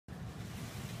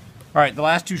All right, the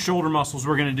last two shoulder muscles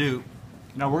we're going to do.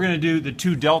 Now we're going to do the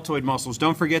two deltoid muscles.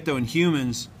 Don't forget though, in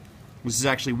humans, this is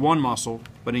actually one muscle,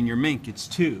 but in your mink, it's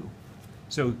two.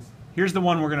 So here's the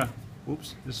one we're going to,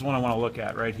 oops, this is one I want to look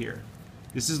at right here.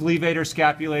 This is levator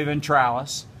scapulae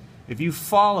ventralis. If you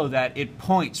follow that, it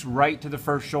points right to the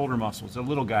first shoulder muscle. It's a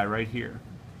little guy right here.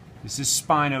 This is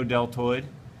spino deltoid.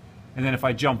 And then if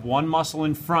I jump one muscle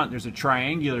in front, there's a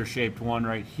triangular shaped one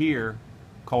right here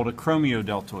called acromio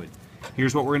deltoid.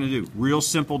 Here's what we're going to do. Real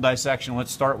simple dissection.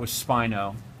 Let's start with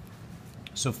spino.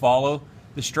 So follow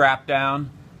the strap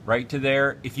down right to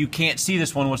there. If you can't see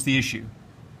this one, what's the issue?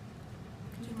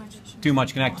 Too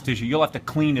much connective tissue. You'll have to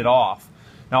clean it off.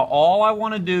 Now all I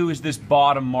want to do is this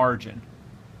bottom margin.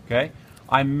 Okay?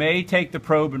 I may take the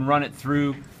probe and run it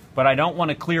through, but I don't want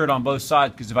to clear it on both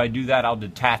sides, because if I do that, I'll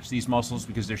detach these muscles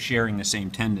because they're sharing the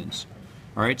same tendons.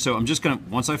 All right, so I'm just going to,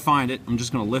 once I find it, I'm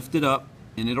just going to lift it up,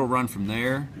 and it'll run from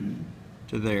there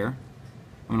to there.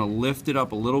 I'm going to lift it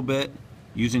up a little bit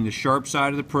using the sharp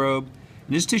side of the probe.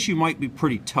 And this tissue might be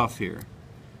pretty tough here.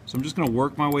 So I'm just going to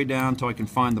work my way down until I can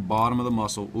find the bottom of the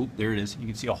muscle. Oop, there it is. You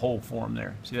can see a hole form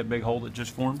there. See that big hole that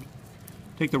just formed?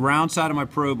 Take the round side of my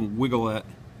probe and wiggle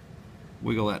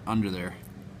that under there.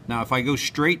 Now if I go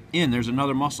straight in, there's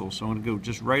another muscle, so I'm going to go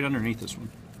just right underneath this one.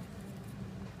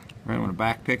 All right, I'm going to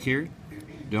back pick here.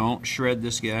 Don't shred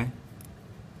this guy.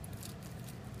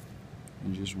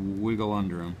 And just wiggle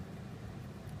under him.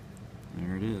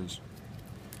 There it is.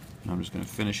 And I'm just going to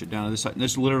finish it down to this side. And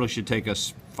this literally should take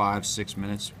us 5-6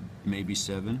 minutes, maybe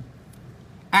 7.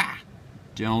 Ah!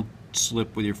 Don't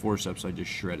slip with your forceps. I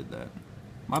just shredded that.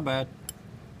 My bad.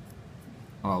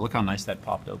 Oh, look how nice that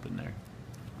popped open there.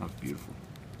 That was beautiful.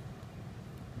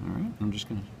 All right, I'm just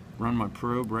going to run my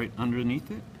probe right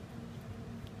underneath it.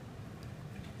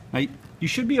 Now, you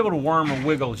should be able to worm or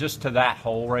wiggle just to that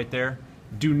hole right there.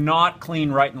 Do not clean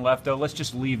right and left though. Let's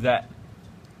just leave that.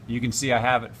 You can see I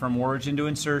have it from origin to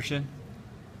insertion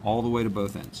all the way to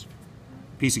both ends.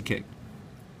 Piece of cake.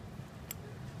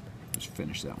 Just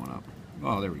finish that one up.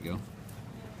 Oh, there we go.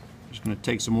 Just going to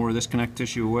take some more of this connective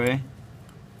tissue away.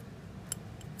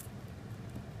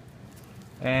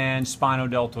 And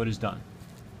spinodeltoid is done.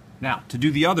 Now, to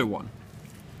do the other one,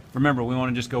 remember we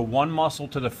want to just go one muscle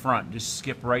to the front. Just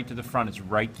skip right to the front. It's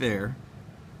right there.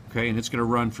 Okay, and it's going to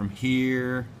run from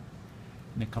here,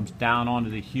 and it comes down onto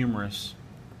the humerus,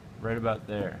 right about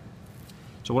there.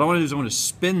 So what I want to do is I want to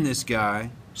spin this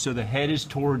guy so the head is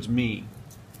towards me.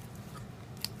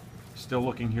 Still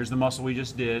looking. Here's the muscle we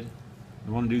just did.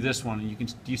 We want to do this one, and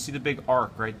do you see the big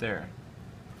arc right there?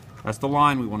 That's the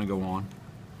line we want to go on.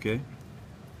 Okay.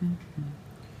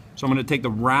 So I'm going to take the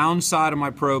round side of my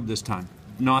probe this time,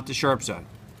 not the sharp side.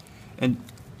 And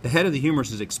the head of the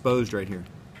humerus is exposed right here.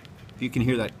 If you can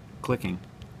hear that clicking,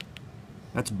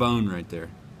 that's bone right there.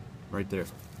 Right there.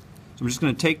 So I'm just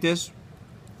going to take this.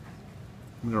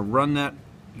 I'm going to run that.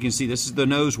 You can see this is the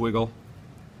nose wiggle.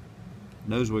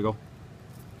 Nose wiggle.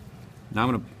 Now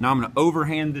I'm going to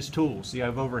overhand this tool. See,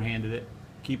 I've overhanded it.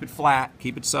 Keep it flat,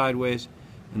 keep it sideways,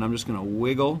 and I'm just going to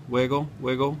wiggle, wiggle,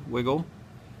 wiggle, wiggle.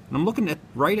 And I'm looking at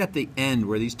right at the end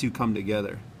where these two come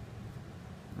together.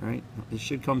 All right, it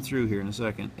should come through here in a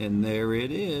second, and there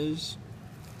it is.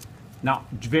 Now,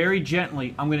 very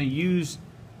gently, I'm going to use,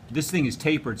 this thing is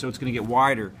tapered, so it's going to get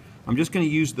wider. I'm just going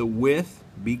to use the width.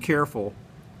 Be careful.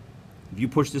 If you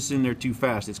push this in there too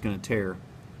fast, it's going to tear.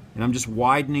 And I'm just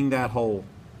widening that hole.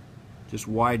 Just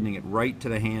widening it right to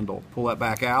the handle. Pull that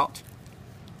back out.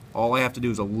 All I have to do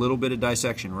is a little bit of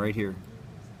dissection right here.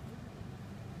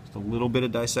 Just a little bit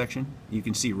of dissection. You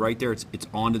can see right there, it's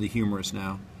onto the humerus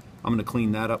now. I'm going to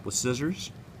clean that up with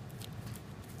scissors.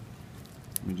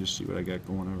 Let me just see what I got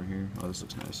going over here. Oh, this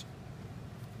looks nice.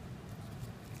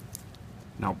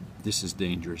 Now, this is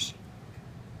dangerous.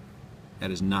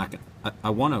 That is not going to... I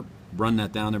want to run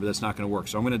that down there, but that's not going to work.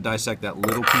 So I'm going to dissect that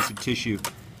little piece of tissue,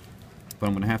 but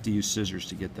I'm going to have to use scissors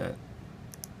to get that.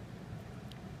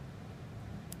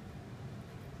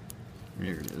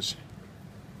 There it is.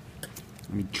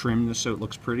 Let me trim this so it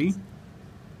looks pretty.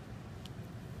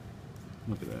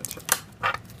 Look at that.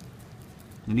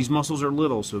 And these muscles are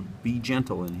little, so be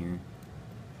gentle in here.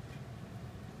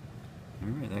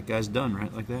 Alright, that guy's done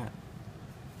right like that.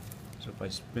 So if I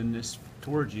spin this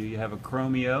towards you, you have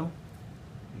acromio.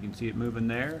 You can see it moving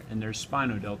there, and there's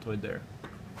spinodeltoid there.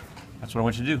 That's what I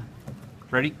want you to do.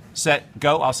 Ready, set,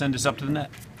 go. I'll send this up to the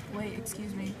net. Wait,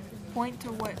 excuse me. Point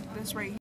to what this right here.